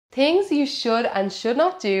Things you should and should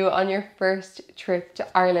not do on your first trip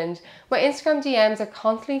to Ireland. My Instagram DMs are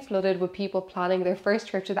constantly flooded with people planning their first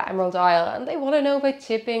trip to the Emerald Isle, and they want to know about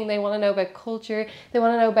tipping, they want to know about culture, they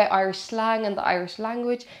want to know about Irish slang and the Irish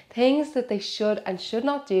language, things that they should and should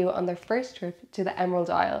not do on their first trip to the Emerald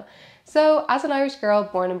Isle. So as an Irish girl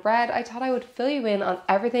born and bred, I thought I would fill you in on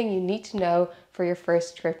everything you need to know for your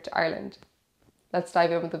first trip to Ireland. Let's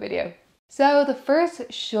dive in with the video. So the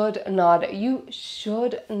first should not, you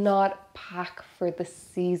should not pack for the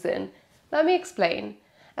season. Let me explain.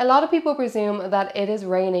 A lot of people presume that it is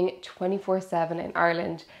raining 24/7 in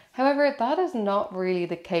Ireland. However, that is not really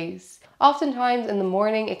the case. Oftentimes in the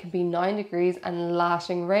morning it can be 9 degrees and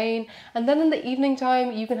lashing rain, and then in the evening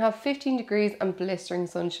time you can have 15 degrees and blistering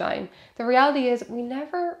sunshine. The reality is we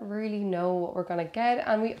never really know what we're going to get,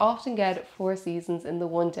 and we often get 4 seasons in the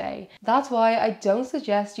one day. That's why I don't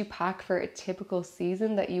suggest you pack for a typical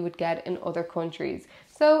season that you would get in other countries.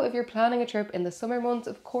 So if you're planning a trip in the summer months,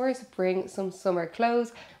 of course bring some summer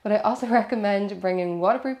clothes, but I also recommend bringing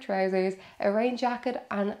waterproof trousers, a rain jacket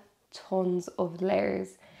and tons of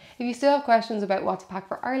layers. If you still have questions about what to pack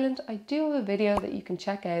for Ireland, I do have a video that you can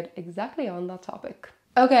check out exactly on that topic.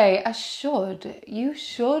 Okay, you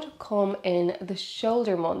should come in the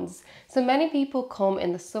shoulder months. So many people come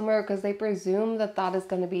in the summer because they presume that that is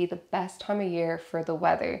going to be the best time of year for the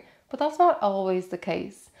weather, but that's not always the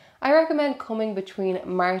case. I recommend coming between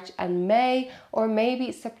March and May, or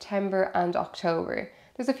maybe September and October.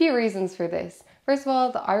 There's a few reasons for this. First of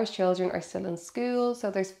all, the Irish children are still in school,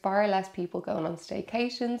 so there's far less people going on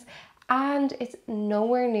staycations, and it's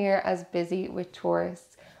nowhere near as busy with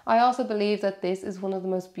tourists. I also believe that this is one of the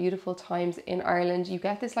most beautiful times in Ireland. You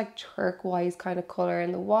get this like turquoise kind of colour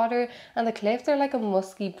in the water, and the cliffs are like a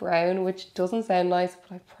musky brown, which doesn't sound nice,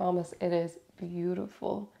 but I promise it is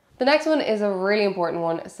beautiful. The next one is a really important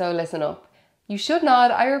one, so listen up. You should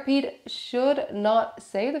not, I repeat, should not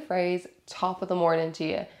say the phrase top of the morning to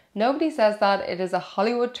you. Nobody says that. It is a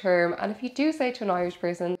Hollywood term, and if you do say it to an Irish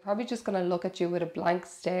person, they're probably just going to look at you with a blank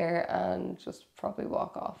stare and just probably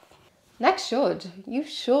walk off. Next you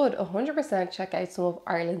should 100% check out some of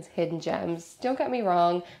Ireland's hidden gems. Don't get me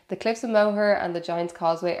wrong, the Cliffs of Moher and the Giant's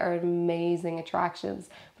Causeway are amazing attractions,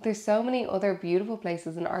 but there's so many other beautiful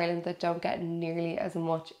places in Ireland that don't get nearly as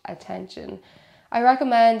much attention. I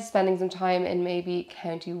recommend spending some time in maybe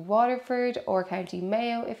County Waterford or County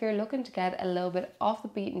Mayo if you're looking to get a little bit off the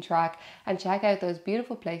beaten track and check out those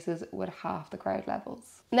beautiful places with half the crowd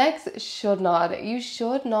levels. Next, you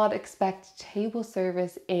should not expect table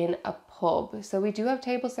service in a pub. So we do have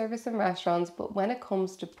table service in restaurants, but when it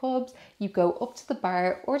comes to pubs, you go up to the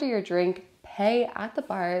bar, order your drink, pay at the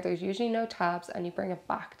bar, there's usually no tabs, and you bring it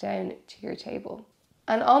back down to your table.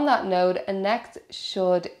 And on that note, a next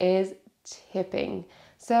should is tipping.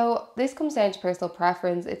 So this comes down to personal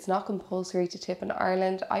preference. It's not compulsory to tip in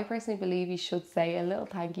Ireland. I personally believe you should say a little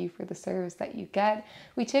thank you for the service that you get.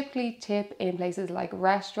 We typically tip in places like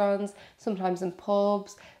restaurants, sometimes in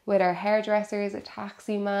pubs, with our hairdressers, a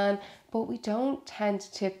taxi man, but we don't tend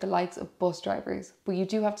to tip the likes of bus drivers. But you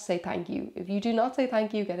do have to say thank you. If you do not say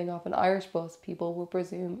thank you getting off an Irish bus, people will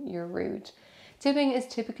presume you're rude. Tipping is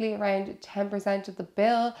typically around 10% of the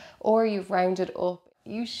bill, or you've rounded up.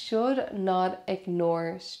 You should not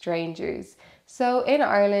ignore strangers. So in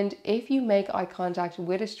Ireland, if you make eye contact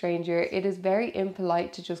with a stranger, it is very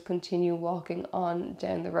impolite to just continue walking on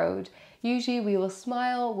down the road. Usually we will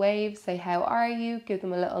smile, wave, say how are you, give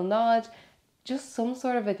them a little nod, just some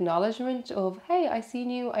sort of acknowledgement of, hey, I seen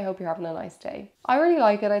you, I hope you're having a nice day. I really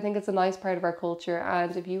like it. I think it's a nice part of our culture,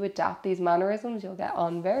 and if you adapt these mannerisms, you'll get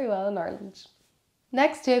on very well in Ireland.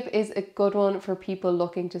 Next tip is a good one for people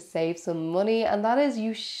looking to save some money, and that is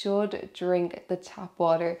you should drink the tap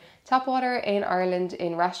water. Tap water in Ireland,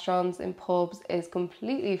 in restaurants, in pubs, is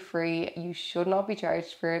completely free. You should not be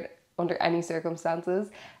charged for it under any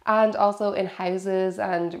circumstances. And also in houses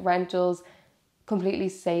and rentals, completely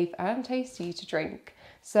safe and tasty to drink.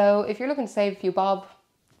 So if you're looking to save a few bob,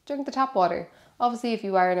 drink the tap water. Obviously, if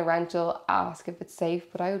you are in a rental, ask if it's safe,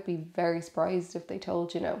 but I would be very surprised if they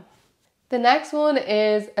told you no. The next one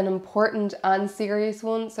is an important and serious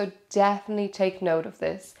one, so definitely take note of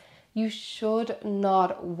this. You should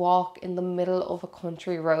not walk in the middle of a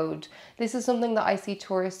country road. This is something that I see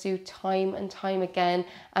tourists do time and time again,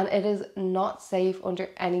 and it is not safe under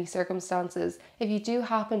any circumstances. If you do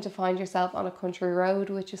happen to find yourself on a country road,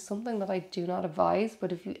 which is something that I do not advise,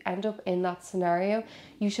 but if you end up in that scenario,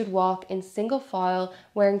 you should walk in single file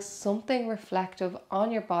wearing something reflective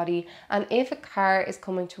on your body, and if a car is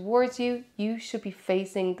coming towards you, you should be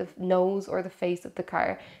facing the nose or the face of the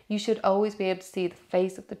car. You should always be able to see the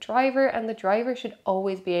face of the driver, and the driver should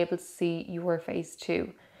always be able to see your face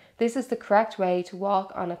too. This is the correct way to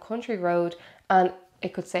walk on a country road, and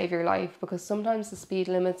it could save your life because sometimes the speed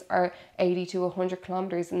limits are 80 to 100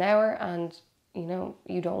 kilometers an hour, and you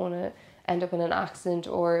don't want to end up in an accident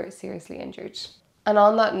or seriously injured. And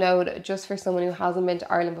on that note, just for someone who hasn't been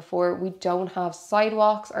to Ireland before, we don't have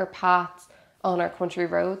sidewalks or paths on our country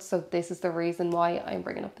roads, so this is the reason why I'm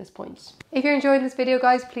bringing up this point. If you're enjoying this video,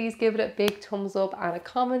 guys, please give it a big thumbs up and a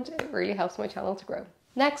comment. It really helps my channel to grow.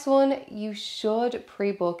 Next one, you should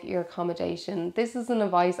pre-book your accommodation. This is an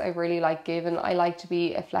advice I really like giving. I like to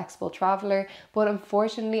be a flexible traveller, but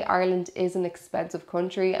unfortunately Ireland is an expensive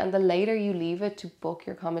country, and the later you leave it to book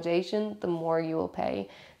your accommodation, the more you will pay.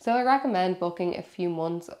 So I recommend booking a few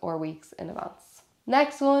months or weeks in advance.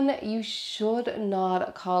 Next one, you should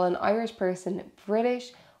not call an Irish person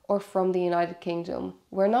British or from the United Kingdom.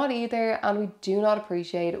 We're not either, and we do not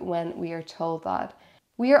appreciate when we are told that.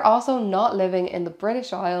 We are also not living in the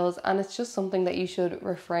British Isles, and it's just something that you should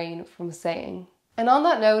refrain from saying. And on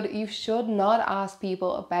that note, you should not ask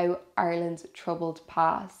people about Ireland's troubled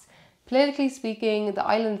past. Politically speaking, the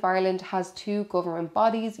island of Ireland has two government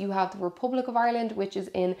bodies. You have the Republic of Ireland, which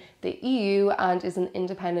is in the EU and is an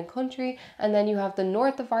independent country, and then you have the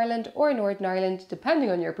North of Ireland or Northern Ireland,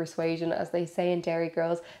 depending on your persuasion, as they say in Dairy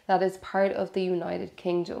Girls, that is part of the United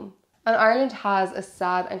Kingdom. And Ireland has a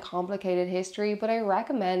sad and complicated history, but I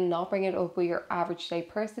recommend not bringing it up with your average day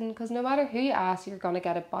person, because no matter who you ask, you're going to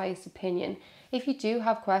get a biased opinion. If you do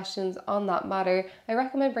have questions on that matter, I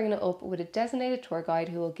recommend bringing it up with a designated tour guide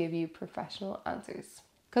who will give you professional answers.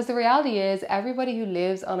 Because the reality is, everybody who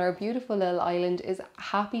lives on our beautiful little island is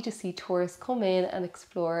happy to see tourists come in and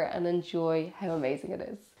explore and enjoy how amazing it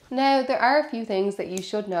is. Now, there are a few things that you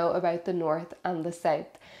should know about the North and the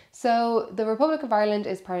South. So the Republic of Ireland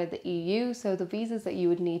is part of the EU, so the visas that you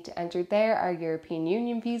would need to enter there are European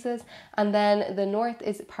Union visas, and then the North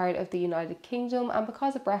is part of the United Kingdom, and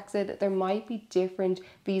because of Brexit there might be different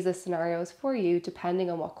visa scenarios for you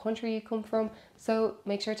depending on what country you come from, so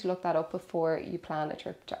make sure to look that up before you plan a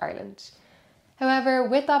trip to Ireland. However,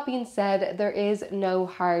 with that being said, there is no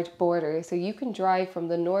hard border, so you can drive from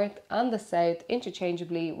the North and the South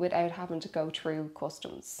interchangeably without having to go through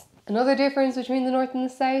customs. Another difference between the North and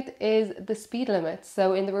the South is the speed limits.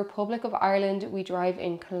 So in the Republic of Ireland, we drive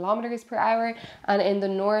in kilometers per hour, and in the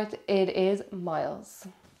North, it is miles.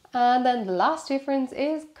 And then the last difference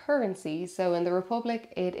is currency. So in the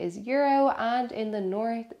Republic, it is euro, and in the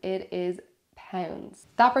North, it is pounds.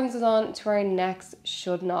 That brings us on to our next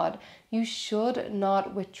should not. You should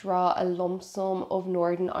not withdraw a lump sum of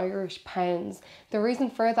Northern Irish pounds. The reason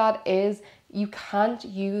for that is you can't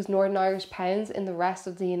use Northern Irish pounds in the rest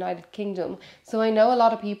of the United Kingdom. So I know a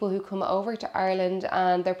lot of people who come over to Ireland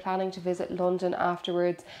and they're planning to visit London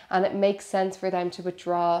afterwards, and it makes sense for them to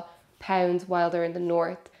withdraw pounds while they're in the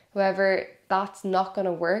North. However, that's not going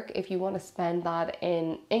to work if you want to spend that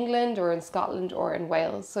in England or in Scotland or in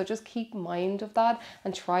Wales. So just keep mind of that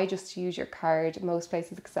and try just to use your card. Most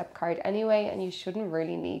places accept card anyway, and you shouldn't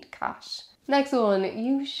really need cash. Next one,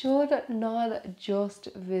 you should not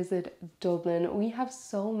just visit Dublin. We have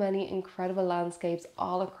so many incredible landscapes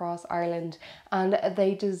all across Ireland, and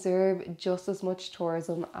they deserve just as much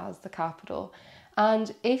tourism as the capital.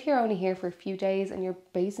 And if you're only here for a few days and you're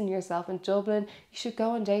basing yourself in Dublin, you should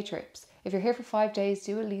go on day trips. If you're here for 5 days,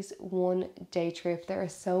 do at least one day trip. There are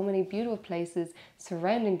so many beautiful places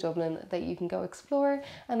surrounding Dublin that you can go explore.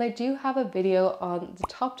 And I do have a video on the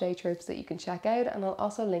top day trips that you can check out, and I'll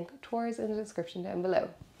also link tours in the description down below.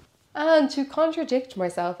 And to contradict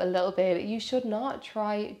myself a little bit, you should not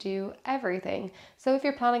try do everything. So if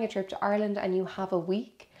you're planning a trip to Ireland and you have a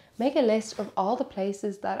week, make a list of all the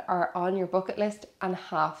places that are on your bucket list and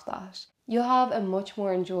half that. You'll have a much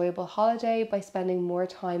more enjoyable holiday by spending more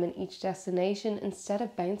time in each destination instead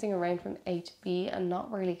of bouncing around from A to B and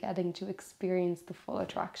not really getting to experience the full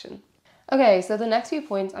attraction. Okay, so the next few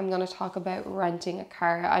points I'm going to talk about renting a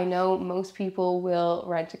car. I know most people will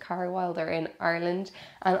rent a car while they're in Ireland,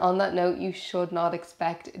 and on that note, you should not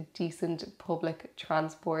expect decent public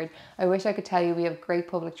transport. I wish I could tell you we have great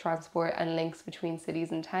public transport and links between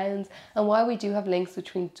cities and towns, and while we do have links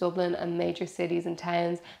between Dublin and major cities and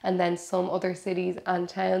towns, and then some other cities and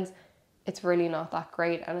towns, it's really not that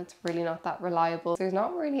great and it's really not that reliable. There's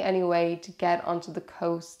not really any way to get onto the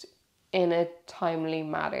coast in a timely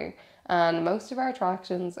manner, and most of our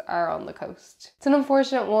attractions are on the coast. It's an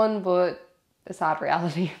unfortunate one, but a sad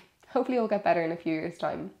reality. Hopefully it'll get better in a few years'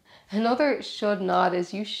 time. Another should not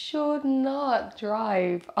is you should not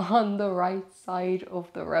drive on the right side of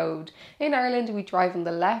the road. In Ireland, we drive on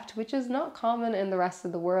the left, which is not common in the rest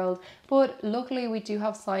of the world, but luckily we do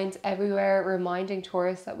have signs everywhere reminding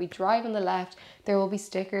tourists that we drive on the left. There will be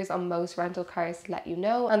stickers on most rental cars to let you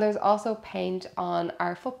know, and there's also paint on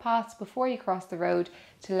our footpaths before you cross the road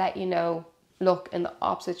to let you know, look in the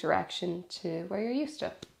opposite direction to where you're used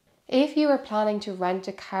to. If you are planning to rent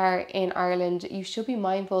a car in Ireland, you should be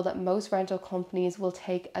mindful that most rental companies will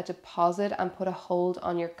take a deposit and put a hold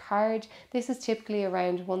on your card. This is typically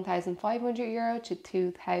around €1,500 to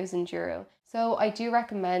 €2,000. So I do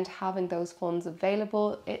recommend having those funds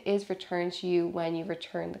available. It is returned to you when you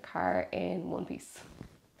return the car in one piece.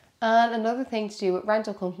 And another thing to do with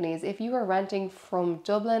rental companies, if you are renting from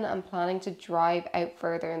Dublin and planning to drive out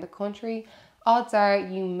further in the country, odds are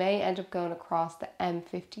you may end up going across the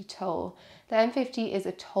M50 toll. The M50 is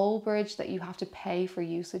a toll bridge that you have to pay for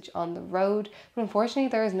usage on the road, but unfortunately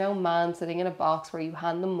there is no man sitting in a box where you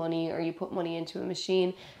hand them money or you put money into a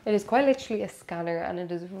machine. It is quite literally a scanner and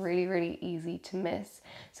it is really easy to miss.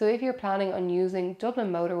 So if you're planning on using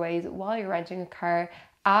Dublin motorways while you're renting a car,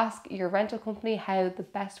 ask your rental company how the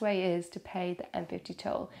best way is to pay the M50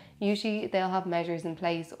 toll. Usually they'll have measures in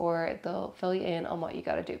place or they'll fill you in on what you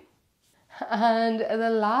gotta do. And the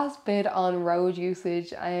last bit on road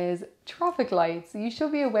usage is traffic lights. You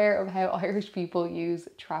should be aware of how Irish people use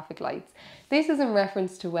traffic lights. This is in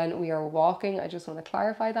reference to when we are walking. I just want to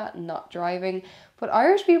clarify that, not driving. But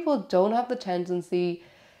Irish people don't have the tendency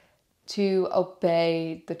to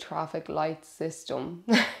obey the traffic light system.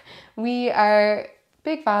 We are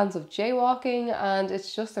big fans of jaywalking, and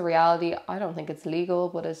it's just a reality. I don't think it's legal,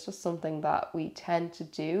 but it's just something that we tend to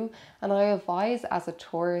do. And I advise as a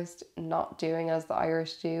tourist not doing as the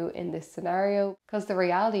Irish do in this scenario, because the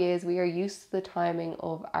reality is we are used to the timing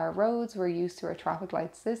of our roads, we're used to our traffic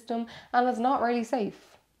light system, and it's not really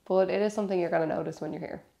safe. But it is something you're going to notice when you're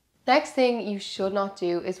here. Next thing you should not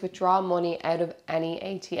do is withdraw money out of any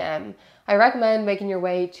ATM. I recommend making your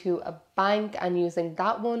way to a bank and using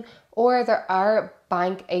that one, or there are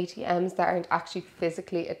bank ATMs that aren't actually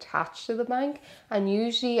physically attached to the bank, and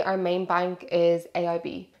usually our main bank is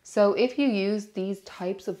AIB. So if you use these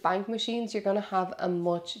types of bank machines, you're going to have a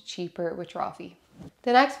much cheaper withdrawal fee.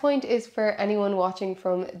 The next point is for anyone watching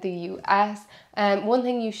from the US. One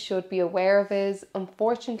thing you should be aware of is,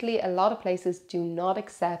 unfortunately, a lot of places do not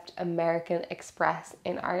accept American Express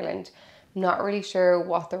in Ireland. I'm not really sure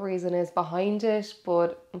what the reason is behind it,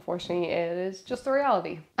 but unfortunately it is just the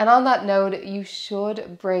reality. And on that note, you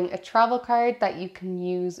should bring a travel card that you can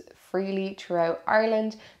use freely throughout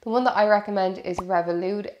Ireland. The one that I recommend is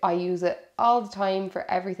Revolut. I use it all the time for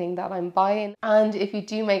everything that I'm buying. And if you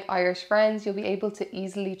do make Irish friends, you'll be able to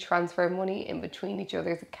easily transfer money in between each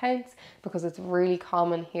other's accounts because it's really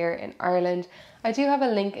common here in Ireland. I do have a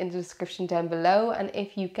link in the description down below, and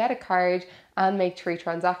if you get a card and make 3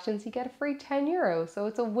 transactions, you get a free €10. So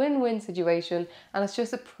it's a win-win situation, and it's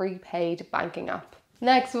just a prepaid banking app.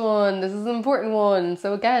 Next one, this is an important one.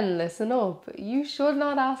 So again, listen up. You should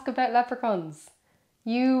not ask about leprechauns.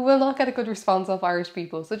 You will not get a good response off Irish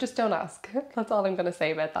people, so just don't ask. That's all I'm going to say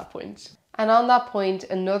about that point. And on that point,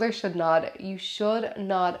 another should not. You should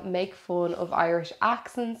not make fun of Irish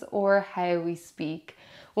accents or how we speak.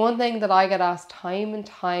 One thing that I get asked time and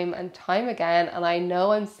time again, and I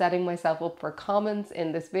know I'm setting myself up for comments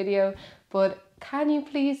in this video, but can you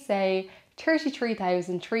please say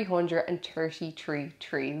 33,333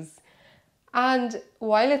 trees? And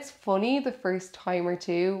while it's funny the first time or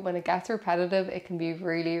two, when it gets repetitive, it can be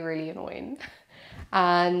really annoying.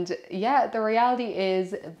 And yeah, the reality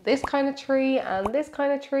is this kind of tree and this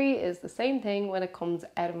kind of tree is the same thing when it comes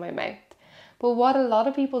out of my mouth. But what a lot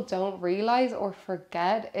of people don't realize or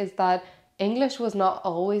forget is that English was not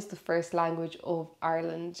always the first language of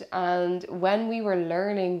Ireland. And when we were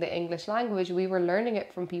learning the English language, we were learning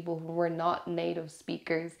it from people who were not native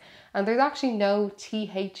speakers. And there's actually no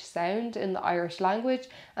TH sound in the Irish language,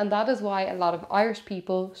 and that is why a lot of Irish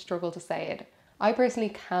people struggle to say it. I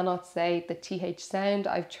personally cannot say the TH sound.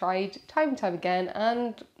 I've tried time and time again,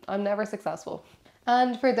 and I'm never successful.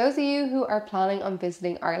 And for those of you who are planning on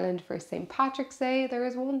visiting Ireland for St. Patrick's Day, there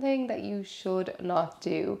is one thing that you should not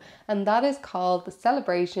do, and that is called the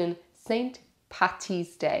celebration St.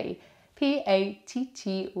 Patty's Day, P-A-T-T-Y-S.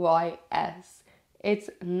 It's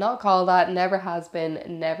not called that, never has been,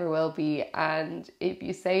 never will be, and if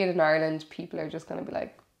you say it in Ireland, people are just going to be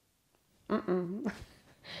like,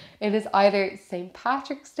 It is either St.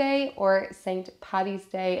 Patrick's Day or St. Paddy's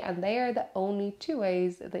Day, and they are the only 2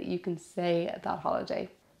 ways that you can say that holiday.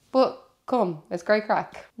 But come, it's great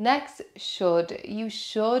crack. Next, should. You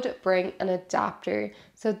should bring an adapter.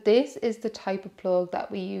 So this is the type of plug that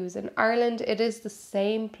we use in Ireland. It is the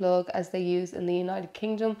same plug as they use in the United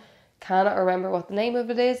Kingdom. Cannot remember what the name of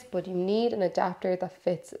it is, but you need an adapter that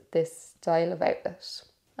fits this style of outlet.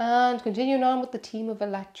 And continuing on with the theme of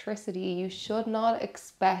electricity, you should not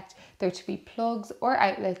expect there to be plugs or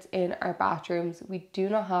outlets in our bathrooms. We do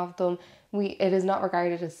not have them. It is not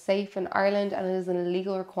regarded as safe in Ireland, and it is an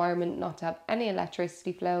illegal requirement not to have any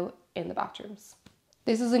electricity flow in the bathrooms.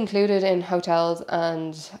 This is included in hotels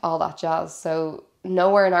and all that jazz. So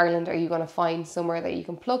nowhere in Ireland are you going to find somewhere that you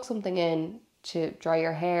can plug something in to dry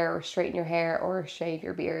your hair or straighten your hair or shave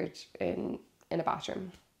your beard in a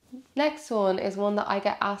bathroom. Next one is one that I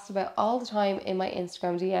get asked about all the time in my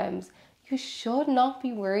Instagram DMs. You should not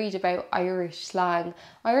be worried about Irish slang.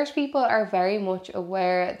 Irish people are very much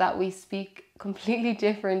aware that we speak completely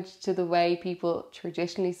different to the way people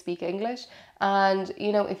traditionally speak English. And,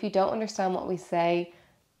 you know, if you don't understand what we say,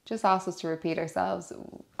 just ask us to repeat ourselves.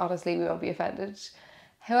 Honestly, we won't be offended.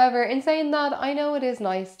 However, in saying that, I know it is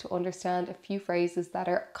nice to understand a few phrases that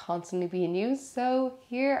are constantly being used. So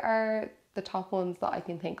here are the top ones that I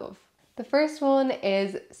can think of. The first one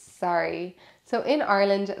is sorry. So in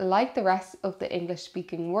Ireland, like the rest of the English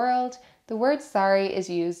speaking world, the word sorry is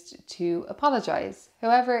used to apologise.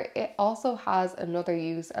 However, it also has another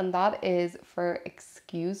use, and that is for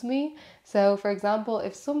excuse me. So for example,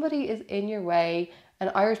 if somebody is in your way,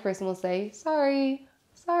 an Irish person will say sorry,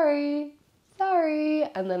 sorry, sorry,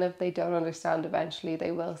 and then if they don't understand eventually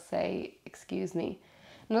they will say excuse me.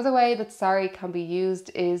 Another way that sorry can be used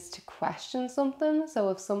is to question something. So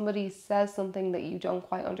if somebody says something that you don't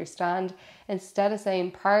quite understand, instead of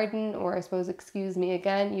saying pardon or I suppose excuse me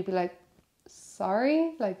again, you'd be like,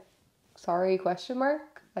 sorry? Like, sorry, question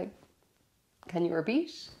mark? Like, can you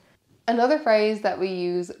repeat? Another phrase that we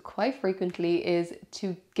use quite frequently is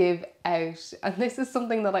to give out. And this is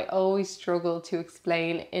something that I always struggle to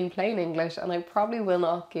explain in plain English, and I probably will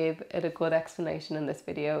not give it a good explanation in this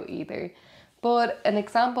video either. But an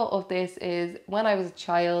example of this is when I was a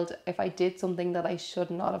child, if I did something that I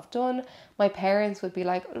should not have done, my parents would be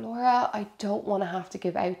like, Laura, I don't want to have to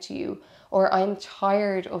give out to you, or I'm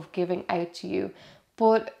tired of giving out to you.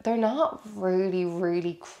 But they're not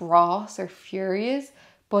really cross or furious,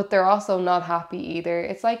 but they're also not happy either.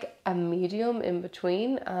 It's like a medium in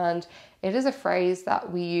between, and it is a phrase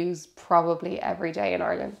that we use probably every day in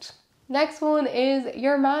Ireland. Next one is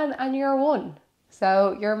your man and your one.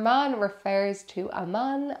 So your man refers to a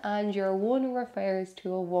man and your one refers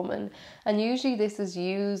to a woman. And usually this is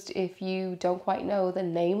used if you don't quite know the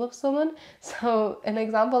name of someone. So an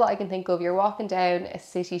example that I can think of, you're walking down a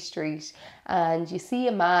city street and you see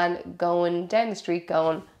a man going down the street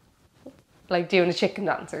going, like doing a chicken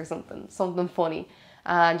dance or something funny.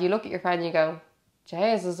 And you look at your friend and you go,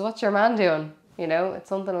 Jesus, what's your man doing? You know, it's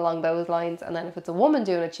something along those lines. And then if it's a woman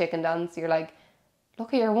doing a chicken dance, you're like,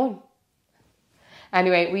 look at your one.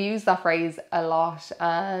 Anyway, we use that phrase a lot,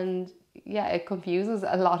 and yeah, it confuses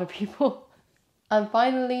a lot of people. And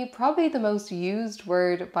finally, probably the most used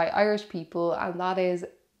word by Irish people, and that is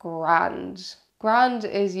grand. Grand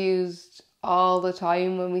is used all the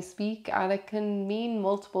time when we speak, and it can mean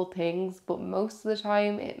multiple things, but most of the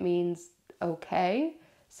time it means okay.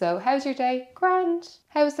 So, how's your day? Grand.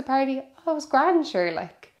 How's the party? Oh, it was grand, sure.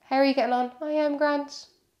 Like, how are you getting on? I am grand.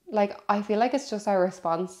 Like, I feel like it's just our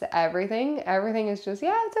response to everything. Everything is just,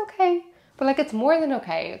 yeah, it's okay. But like, it's more than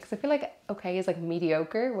okay. Because I feel like okay is like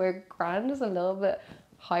mediocre, where grand is a little bit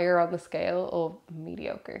higher on the scale of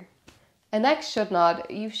mediocre. And next, should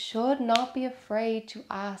not. You should not be afraid to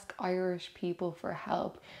ask Irish people for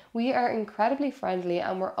help. We are incredibly friendly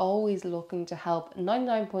and we're always looking to help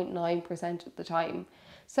 99.9% of the time.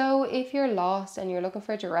 So if you're lost and you're looking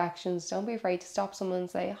for directions, don't be afraid to stop someone and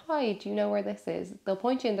say, hi, do you know where this is? They'll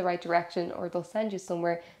point you in the right direction, or they'll send you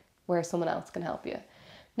somewhere where someone else can help you.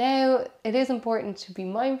 Now, it is important to be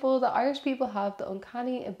mindful that Irish people have the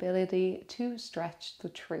uncanny ability to stretch the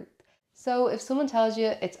truth. So if someone tells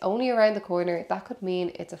you it's only around the corner, that could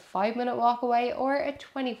mean it's a 5-minute walk away or a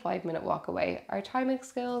 25-minute walk away. Our timing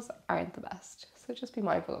skills aren't the best, so just be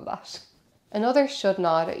mindful of that. Another should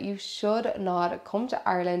not. You should not come to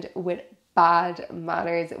Ireland with bad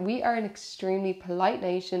manners. We are an extremely polite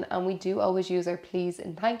nation and we do always use our please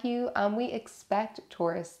and thank you, and we expect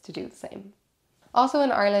tourists to do the same. Also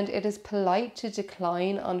in Ireland, it is polite to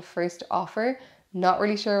decline on first offer. Not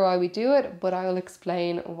really sure why we do it, but I will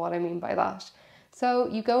explain what I mean by that. So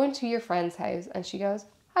you go into your friend's house and she goes,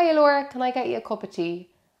 hi Laura, can I get you a cup of tea?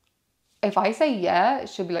 If I say yeah,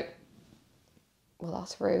 she'll be like, well,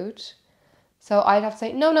 that's rude. So I'd have to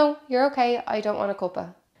say, no, you're okay. I don't want a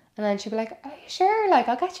cuppa. And then she'd be like, are you sure? Like,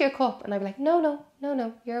 I'll get you a cup. And I'd be like, no,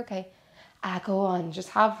 you're okay. Go on, just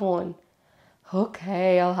have one.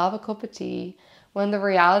 Okay, I'll have a cup of tea. When the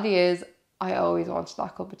reality is, I always wanted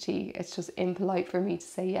that cup of tea. It's just impolite for me to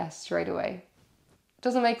say yes straight away.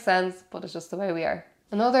 Doesn't make sense, but it's just the way we are.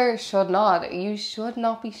 Another should not. You should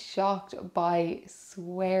not be shocked by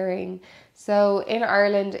swearing. So in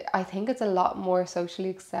Ireland, I think it's a lot more socially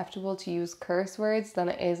acceptable to use curse words than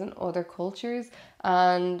it is in other cultures.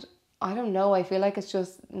 And I don't know, I feel like it's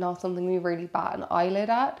just not something we really bat an eyelid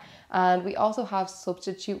at. And we also have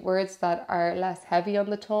substitute words that are less heavy on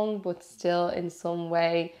the tongue, but still in some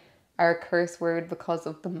way are a curse word because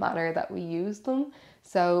of the manner that we use them.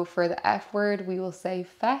 So for the F word, we will say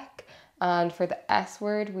feck. And for the S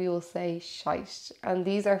word, we will say shite. And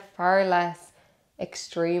these are far less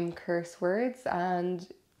extreme curse words and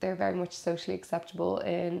they're very much socially acceptable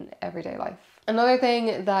in everyday life. Another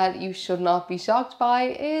thing that you should not be shocked by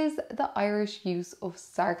is the Irish use of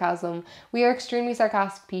sarcasm. We are extremely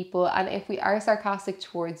sarcastic people, and if we are sarcastic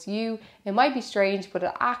towards you, it might be strange, but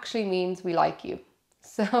it actually means we like you.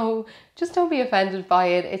 So just don't be offended by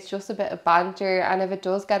it. It's just a bit of banter, and if it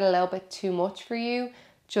does get a little bit too much for you,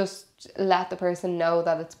 just let the person know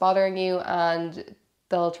that it's bothering you and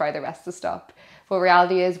they'll try their best to stop. But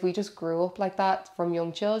reality is we just grew up like that from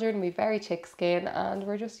young children. We're very thick skin and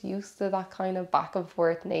we're just used to that kind of back and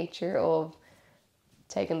forth nature of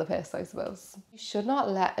taking the piss, I suppose. You should not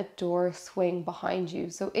let a door swing behind you.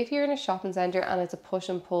 So if you're in a shopping centre and it's a push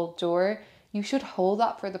and pull door, you should hold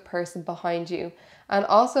that for the person behind you. And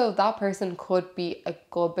also that person could be a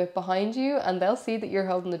good bit behind you and they'll see that you're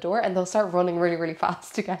holding the door and they'll start running really, really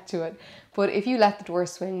fast to get to it. But if you let the door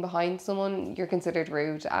swing behind someone, you're considered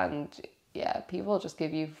rude, and yeah, people just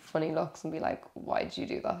give you funny looks and be like, why did you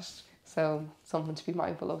do that? So something to be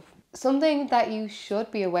mindful of. Something that you should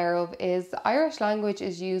be aware of is the Irish language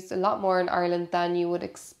is used a lot more in Ireland than you would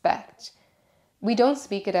expect. We don't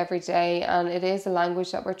speak it every day, and it is a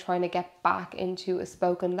language that we're trying to get back into a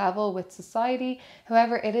spoken level with society.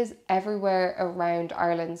 However, it is everywhere around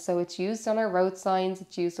Ireland. So it's used on our road signs,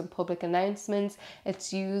 it's used on public announcements,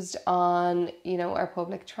 it's used on, our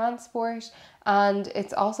public transport, and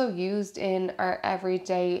it's also used in our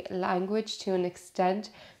everyday language to an extent.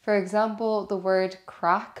 For example, the word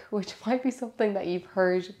crack, which might be something that you've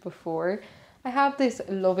heard before. I have this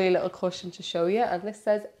lovely little cushion to show you, and this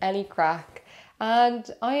says any crack. And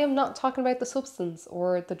I am not talking about the substance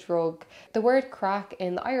or the drug. The word crack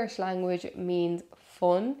in the Irish language means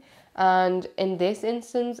fun. And in this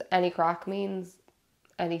instance, any crack means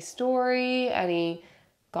any story, any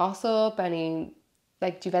gossip, do you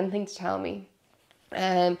have anything to tell me?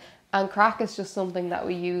 And crack is just something that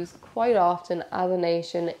we use quite often as a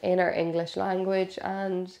nation in our English language.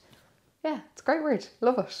 And yeah, it's a great word.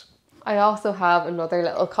 Love it. I also have another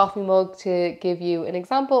little coffee mug to give you an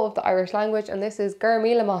example of the Irish language, and this is Gur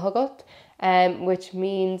Míle Maith Agat, which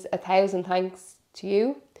means 1,000 thanks to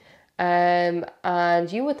you. And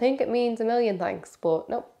you would think it means 1,000,000 thanks, but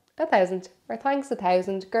no, 1,000, or thanks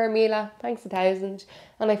 1,000, Gur Míle, thanks 1,000.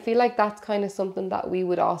 And I feel like that's kind of something that we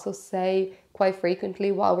would also say quite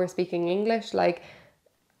frequently while we're speaking English,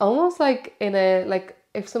 almost like in a,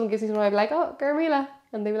 if someone gives me something, I'd be like, oh, Gur Míle,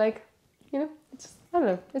 and they'd be like, I don't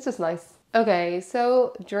know, it's just nice. Okay,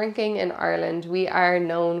 so drinking in Ireland, we are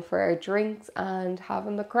known for our drinks and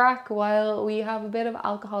having the crack while we have a bit of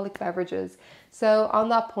alcoholic beverages. So on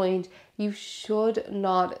that point, you should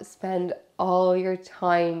not spend all your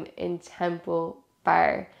time in Temple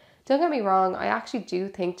Bar. Don't get me wrong, I actually do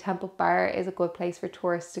think Temple Bar is a good place for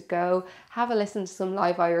tourists to go, have a listen to some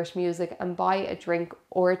live Irish music and buy a drink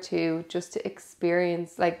or two just to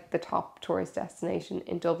experience the top tourist destination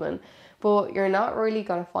in Dublin. But you're not really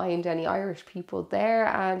going to find any Irish people there,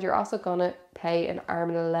 and you're also going to pay an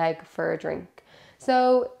arm and a leg for a drink.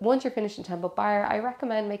 So once you're finished in Temple Bar, I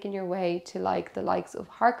recommend making your way to the likes of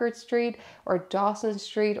Harcourt Street or Dawson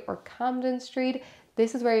Street or Camden Street.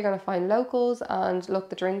 This is where you're going to find locals, and look,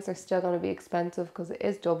 the drinks are still going to be expensive because it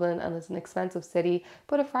is Dublin and it's an expensive city,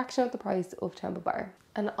 but a fraction of the price of Temple Bar.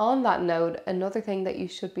 And on that note, another thing that you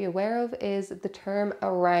should be aware of is the term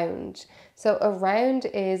around. So around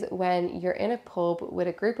is when you're in a pub with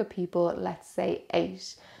a group of people, let's say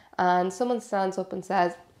 8, and someone stands up and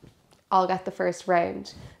says, I'll get the first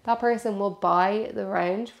round. That person will buy the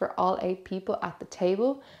round for all 8 people at the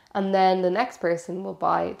table, and then the next person will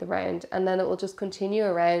buy the round, and then it will just continue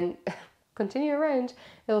around, It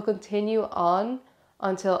will continue on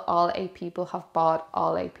until all 8 people have bought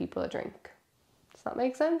all 8 people a drink. Does that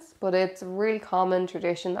make sense? But it's a really common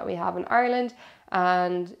tradition that we have in Ireland,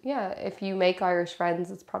 and yeah, if you make Irish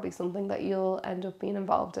friends, it's probably something that you'll end up being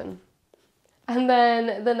involved in. And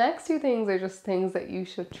then the next two things are just things that you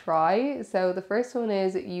should try. So the first one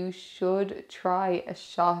is you should try a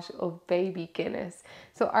shot of baby Guinness.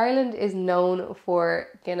 So Ireland is known for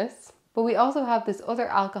Guinness, but we also have this other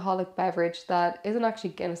alcoholic beverage that isn't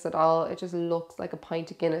actually Guinness at all. It just looks like a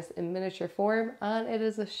pint of Guinness in miniature form, and it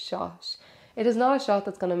is a shot. It is not a shot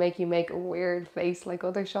that's going to make you make a weird face like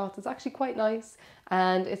other shots. It's actually quite nice,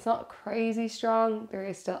 and it's not crazy strong. There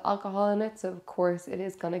is still alcohol in it, so of course it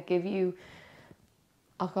is going to give you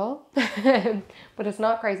alcohol, but it's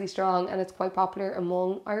not crazy strong, and it's quite popular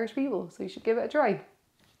among Irish people, so you should give it a try.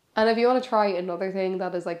 And if you want to try another thing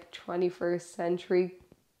that is like 21st century,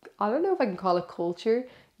 I don't know if I can call it culture,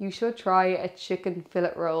 you should try a chicken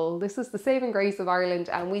fillet roll. This is the saving grace of Ireland,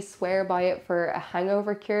 and we swear by it for a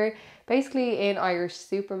hangover cure. Basically, in Irish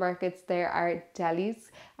supermarkets, there are delis,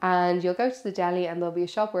 and you'll go to the deli and there'll be a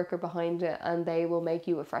shop worker behind it, and they will make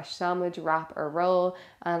you a fresh sandwich, wrap, or roll.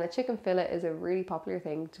 And a chicken fillet is a really popular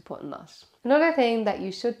thing to put in that. Another thing that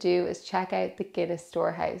you should do is check out the Guinness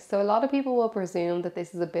storehouse. So a lot of people will presume that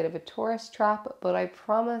this is a bit of a tourist trap, but I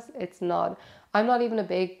promise it's not. I'm not even a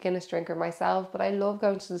big Guinness drinker myself, but I love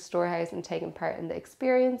going to the storehouse and taking part in the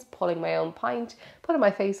experience, pulling my own pint, putting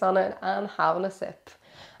my face on it, and having a sip.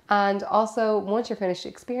 And also, once you're finished the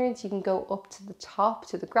experience, you can go up to the top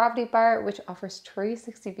to the gravity bar, which offers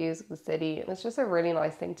 360 views of the city, and it's just a really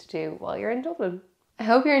nice thing to do while you're in Dublin. I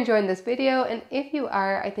hope you're enjoying this video, and if you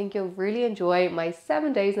are, I think you'll really enjoy my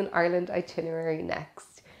 7 days in Ireland itinerary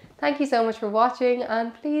next. Thank you so much for watching,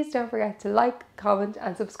 and please don't forget to like, comment,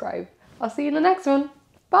 and subscribe. I'll see you in the next one.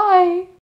 Bye!